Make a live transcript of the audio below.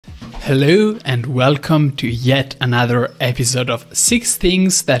Hello and welcome to yet another episode of 6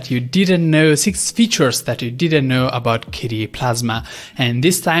 things that you didn't know, 6 features that you didn't know about KDE Plasma. And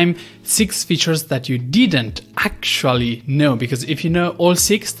this time, 6 features that you didn't actually know, because if you know all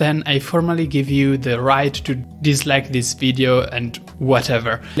 6, then I formally give you the right to dislike this video and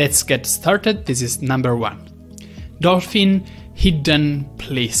whatever. Let's get started. This is number 1. Dolphin hidden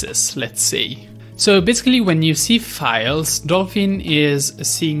places, let's say. So basically when you see files, Dolphin is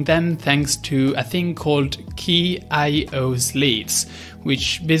seeing them thanks to a thing called key IO slaves,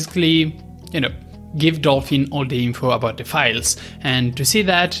 which basically, give Dolphin all the info about the files. And to see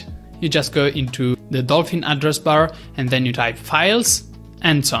that, you just go into the Dolphin address bar and then you type files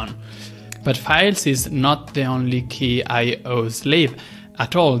and so on. But files is not the only key IO slave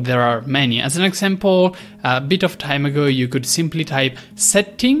at all. There are many. As an example, a bit of time ago, you could simply type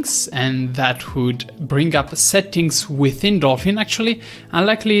settings and that would bring up settings within Dolphin. Actually,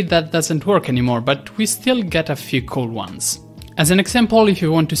 unlikely that doesn't work anymore, but we still get a few cool ones. As an example, if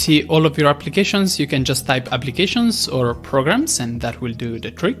you want to see all of your applications, you can just type applications or programs and that will do the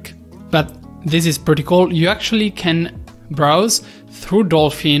trick. But this is pretty cool. You actually can browse through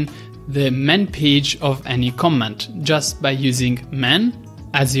Dolphin the man page of any command just by using man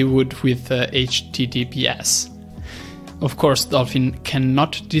as you would with HTTPS. Of course, Dolphin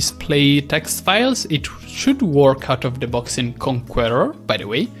cannot display text files. It should work out of the box in Conqueror, by the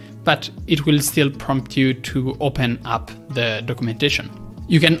way, but it will still prompt you to open up the documentation.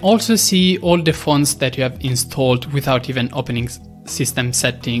 You can also see all the fonts that you have installed without even opening system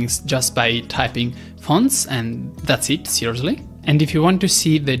settings, just by typing fonts, and that's it, seriously. And if you want to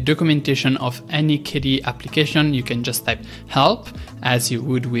see the documentation of any KDE application, you can just type help as you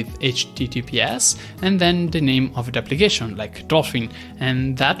would with HTTPS and then the name of the application like Dolphin,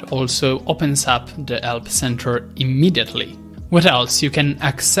 and that also opens up the help center immediately. What else? You can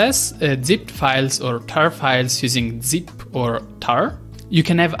access zipped files or tar files using zip or tar. You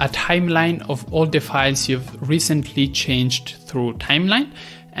can have a timeline of all the files you've recently changed through timeline,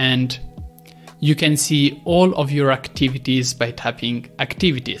 and you can see all of your activities by tapping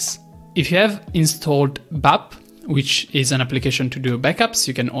activities. If you have installed BAP, which is an application to do backups,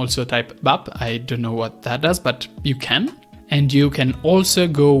 you can also type BAP. I don't know what that does, but you can. And you can also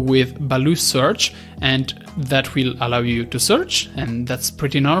go with Baloo search, and that will allow you to search, and that's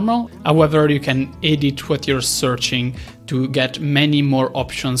pretty normal. However, you can edit what you're searching to get many more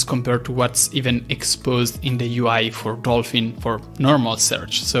options compared to what's even exposed in the UI for Dolphin for normal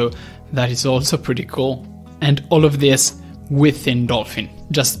search. So that is also pretty cool. And all of this within Dolphin,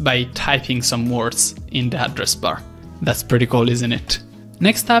 just by typing some words in the address bar. That's pretty cool, isn't it?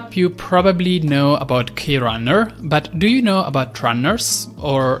 Next up, you probably know about Krunner, but do you know about runners,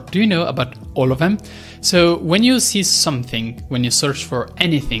 or do you know about all of them? So when you see something, when you search for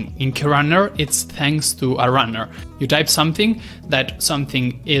anything in Krunner, it's thanks to a runner. You type something, that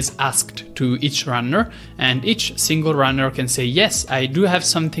something is asked to each runner, and each single runner can say, yes, I do have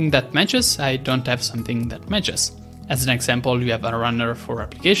something that matches, I don't have something that matches. As an example, you have a runner for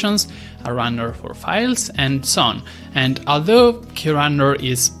applications, a runner for files, and so on. And although Krunner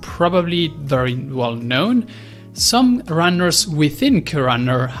is probably very well known, some runners within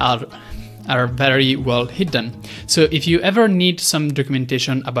Krunner are very well hidden. So if you ever need some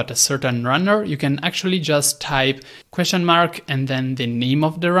documentation about a certain runner, you can actually just type question mark and then the name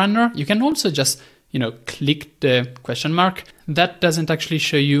of the runner. You can also just, click the question mark. That doesn't actually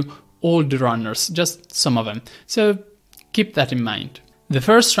show you all the runners, just some of them. So keep that in mind. The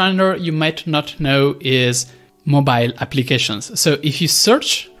first runner you might not know is mobile applications. So if you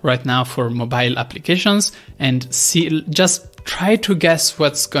search right now for mobile applications and just try to guess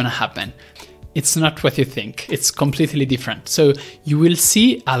what's gonna happen. It's not what you think, it's completely different. So you will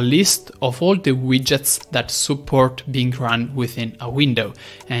see a list of all the widgets that support being run within a window,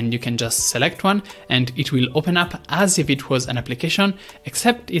 and you can just select one and it will open up as if it was an application,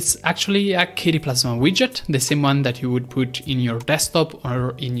 except it's actually a KDE Plasma widget, the same one that you would put in your desktop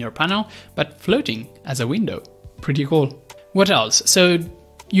or in your panel, but floating as a window. Pretty cool. What else? So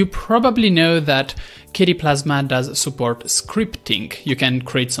you probably know that KDE Plasma does support scripting. You can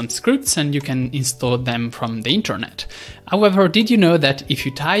create some scripts and you can install them from the internet. However, did you know that if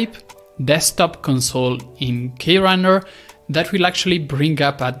you type desktop console in Krunner, that will actually bring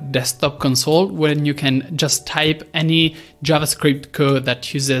up a desktop console when you can just type any JavaScript code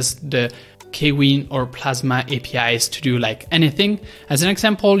that uses the Kwin or Plasma APIs to do like anything. As an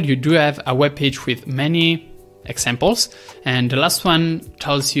example, you do have a web page with many examples, and the last one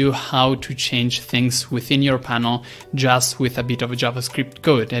tells you how to change things within your panel just with a bit of JavaScript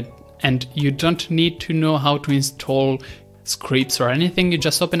code, and you don't need to know how to install scripts or anything. You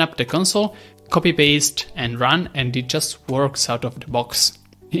just open up the console, copy paste and run, and it just works out of the box.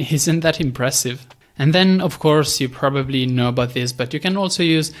 Isn't that impressive? And then of course you probably know about this, but you can also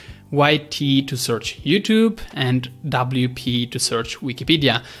use YT to search YouTube and WP to search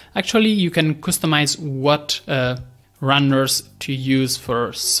Wikipedia. Actually, you can customize what runners to use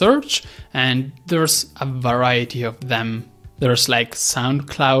for search, and there's a variety of them. There's like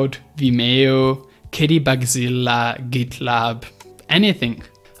SoundCloud, Vimeo, KDE Bugzilla, GitLab, anything.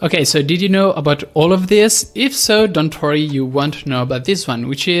 Okay, so did you know about all of this? If so, don't worry, you won't know about this one,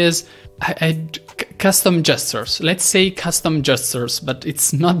 which is custom gestures. Let's say custom gestures, but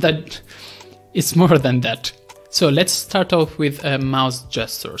it's not that, it's more than that. So let's start off with mouse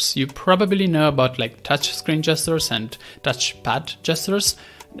gestures. You probably know about like touchscreen gestures and touchpad gestures.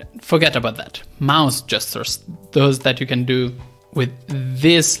 Forget about that. Mouse gestures, those that you can do with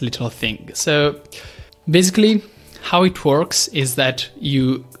this little thing. So basically how it works is that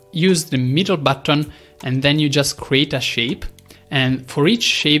you use the middle button and then you just create a shape. And for each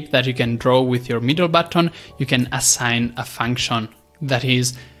shape that you can draw with your middle button, you can assign a function that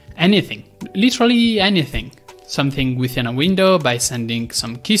is anything, literally anything. Something within a window by sending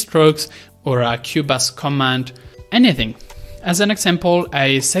some keystrokes or a QBus command, anything. As an example,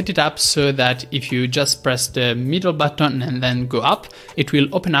 I set it up so that if you just press the middle button and then go up, it will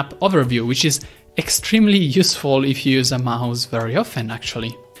open up Overview, which is extremely useful if you use a mouse very often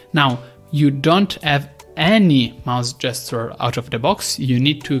actually. Now, you don't have any mouse gesture out of the box, you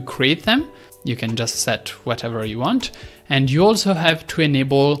need to create them. You can just set whatever you want. And you also have to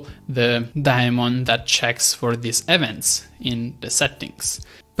enable the daemon that checks for these events in the settings.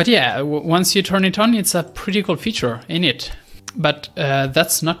 But yeah, once you turn it on, it's a pretty cool feature in it. But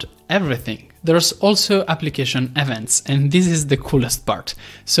that's not everything. There's also application events, and this is the coolest part.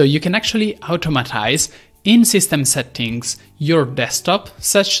 So you can actually automatize in system settings your desktop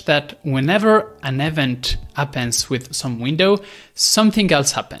such that whenever an event happens with some window, something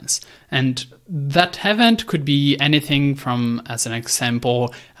else happens. And that event could be anything from, as an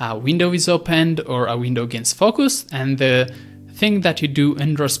example, a window is opened or a window gains focus, and the thing that you do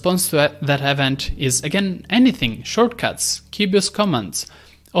in response to that event is, again, anything, shortcuts, QBus commands,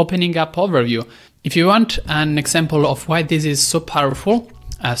 opening up Overview. If you want an example of why this is so powerful,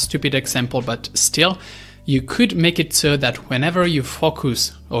 a stupid example, but still, you could make it so that whenever you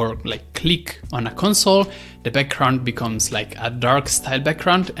focus or like click on a console, the background becomes like a dark style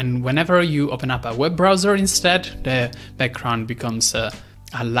background, and whenever you open up a web browser instead, the background becomes a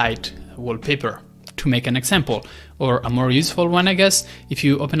light wallpaper, to make an example. Or a more useful one, I guess, if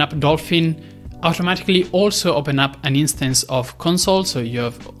you open up Dolphin, automatically also open up an instance of console, so you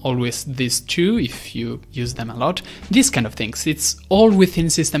have always these two if you use them a lot. These kind of things, it's all within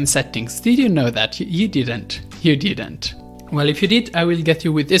system settings. Did you know that? You didn't. You didn't. Well, if you did, I will get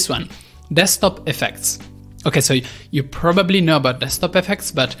you with this one. Desktop effects. Okay, so you probably know about desktop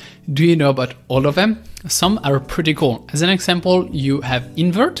effects, but do you know about all of them? Some are pretty cool. As an example, you have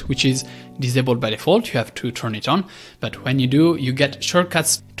invert, which is disabled by default. You have to turn it on. But when you do, you get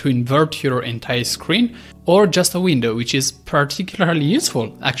shortcuts to invert your entire screen, or just a window, which is particularly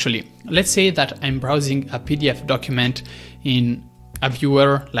useful, actually. Let's say that I'm browsing a PDF document in a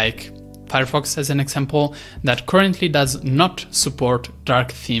viewer like Firefox, as an example, that currently does not support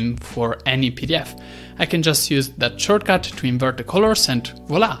dark theme for any PDF. I can just use that shortcut to invert the colors and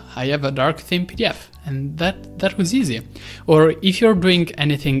voila, I have a dark theme PDF. And that was easy. Or if you're doing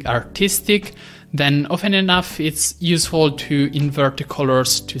anything artistic, then often enough it's useful to invert the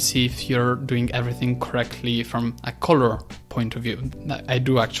colors to see if you're doing everything correctly from a color point of view. I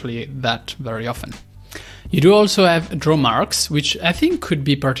do actually that very often. You do also have draw marks, which I think could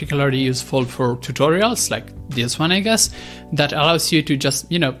be particularly useful for tutorials like this one, I guess, that allows you to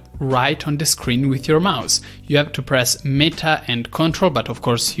just, write on the screen with your mouse. You have to press Meta and Control, but of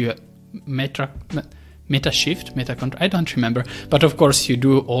course you Meta Shift, Meta Control, I don't remember, but of course you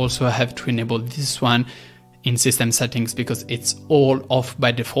do also have to enable this one in system settings because it's all off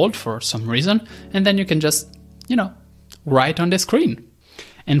by default for some reason, and then you can just, write on the screen.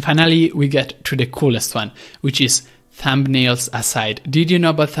 And finally, we get to the coolest one, which is thumbnails aside. Did you know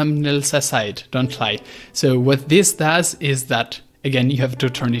about thumbnails aside? Don't lie. So what this does is that, again, you have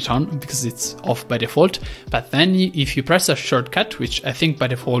to turn it on because it's off by default. But then if you press a shortcut, which I think by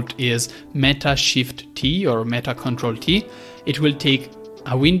default is Meta Shift T or Meta Control T, it will take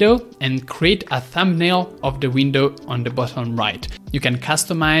a window and create a thumbnail of the window on the bottom right. You can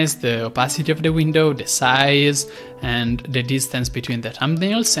customize the opacity of the window, the size, and the distance between the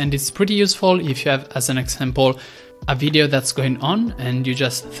thumbnails, and it's pretty useful if you have, as an example, a video that's going on and you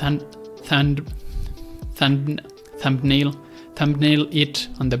just thumbnail thumbnail it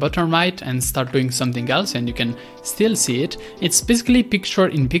on the bottom right and start doing something else, and you can still see it. It's basically picture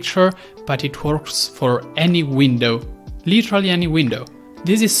in picture, but it works for any window, literally any window.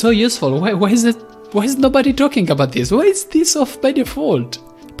 This is so useful. Why is nobody talking about this? Why is this off by default?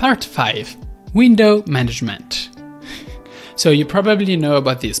 Part 5, window management. So you probably know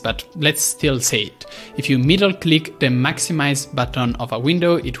about this, but let's still say it. If you middle click the maximize button of a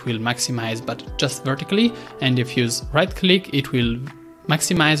window, it will maximize but just vertically, and if you use right click, it will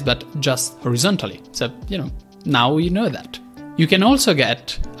maximize but just horizontally. So, now you know that. You can also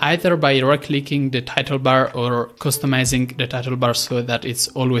get, either by right clicking the title bar or customizing the title bar so that it's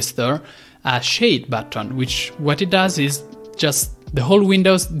always there, a shade button, which what it does is just the whole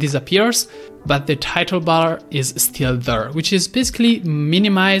window disappears, but the title bar is still there, which is basically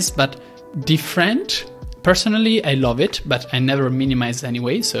minimized but different. Personally, I love it, but I never minimize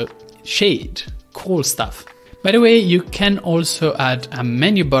anyway, so shade, cool stuff. By the way, you can also add a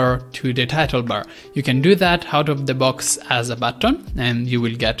menu bar to the title bar. You can do that out of the box as a button, and you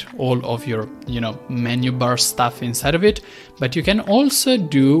will get all of your, menu bar stuff inside of it. But you can also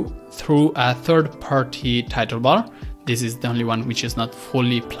do through a third-party title bar. This is the only one which is not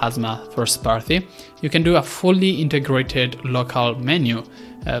fully Plasma first party. You can do a fully integrated local menu,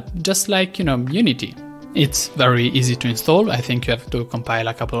 just like, Unity. It's very easy to install. I think you have to compile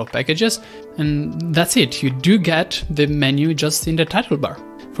a couple of packages, and that's it. You do get the menu just in the title bar.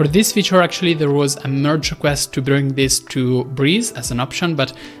 For this feature, actually, there was a merge request to bring this to Breeze as an option,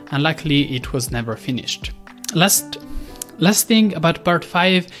 but unluckily it was never finished. Last thing about part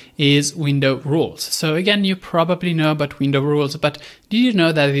 5 is window rules. So again, you probably know about window rules, but did you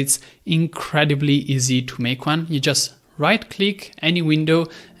know that it's incredibly easy to make one? You just right click any window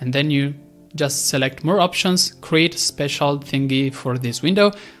and then you just select more options, create a special thingy for this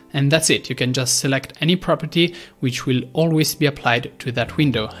window, and that's it. You can just select any property which will always be applied to that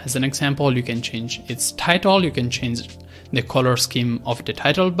window. As an example, you can change its title, you can change the color scheme of the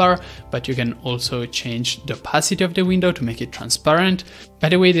title bar, but you can also change the opacity of the window to make it transparent. By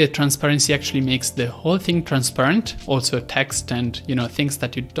the way, the transparency actually makes the whole thing transparent, also text and things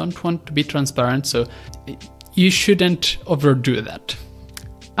that you don't want to be transparent, so you shouldn't overdo that.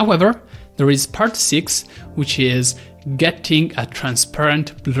 However, there is part 6, which is getting a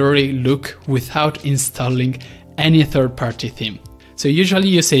transparent, blurry look without installing any third-party theme. So usually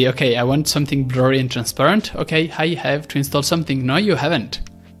you say, okay, I want something blurry and transparent. Okay, I have to install something. No, you haven't.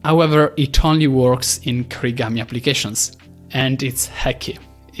 However, it only works in Kirigami applications, and it's hacky.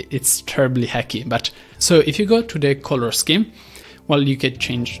 It's terribly hacky. But so if you go to the color scheme, well, you can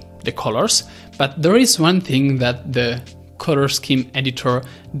change the colors, but there is one thing that the color scheme editor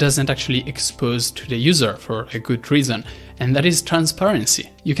doesn't actually expose to the user for a good reason, and that is transparency.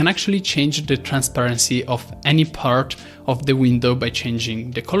 You can actually change the transparency of any part of the window by changing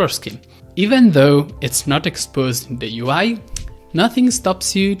the color scheme. Even though it's not exposed in the UI, nothing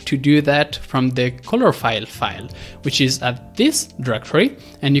stops you to do that from the color file, which is at this directory,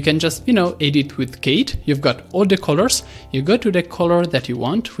 and you can just, edit with Kate. You've got all the colors. You go to the color that you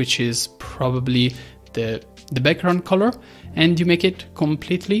want, which is probably the background color, and you make it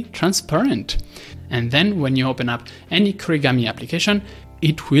completely transparent. And then when you open up any Kirigami application,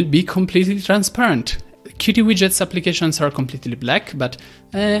 it will be completely transparent. Qt widgets applications are completely black, but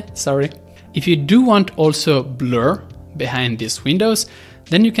sorry. If you do want also blur behind these windows,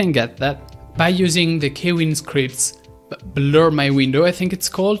 then you can get that by using the kwin scripts blur my window, I think it's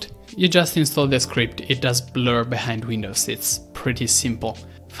called. You just install the script, it does blur behind windows. It's pretty simple.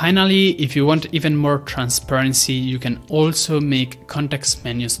 Finally, if you want even more transparency, you can also make context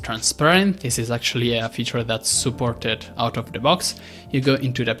menus transparent. This is actually a feature that's supported out of the box. You go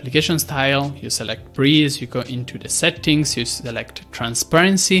into the application style, you select Breeze, you go into the settings, you select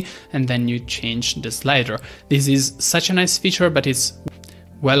transparency, and then you change the slider. This is such a nice feature, but it's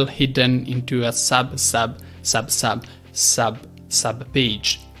well hidden into a sub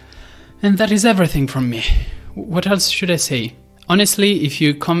page. And that is everything from me. What else should I say? Honestly, if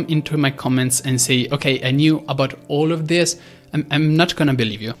you come into my comments and say, okay, I knew about all of this, I'm not gonna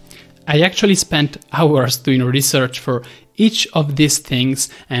believe you. I actually spent hours doing research for each of these things,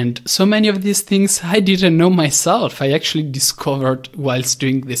 and so many of these things I didn't know myself. I actually discovered whilst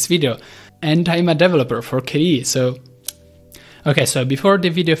doing this video, and I'm a developer for KDE, so... Okay, so before the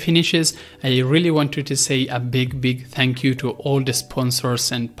video finishes, I really wanted to say a big thank you to all the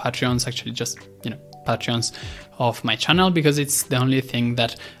sponsors and Patreons, actually just, Patreons of my channel, because it's the only thing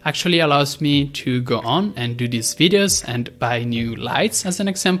that actually allows me to go on and do these videos and buy new lights, as an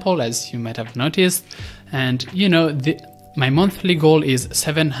example, as you might have noticed. And My monthly goal is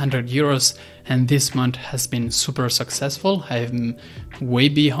 700 euros, and this month has been super successful. I'm way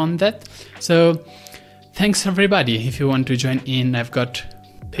beyond that. So thanks everybody. If you want to join in, I've got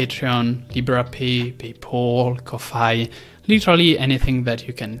Patreon, LibraPay, PayPal, Ko-Fi, literally anything that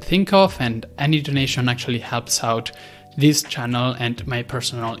you can think of, and any donation actually helps out this channel and my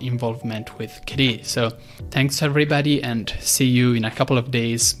personal involvement with KDE. So thanks everybody, and see you in a couple of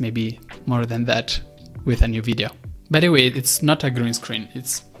days, maybe more than that, with a new video. By the way, it's not a green screen,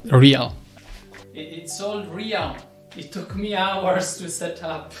 it's real. It's all real. It took me hours to set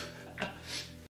up.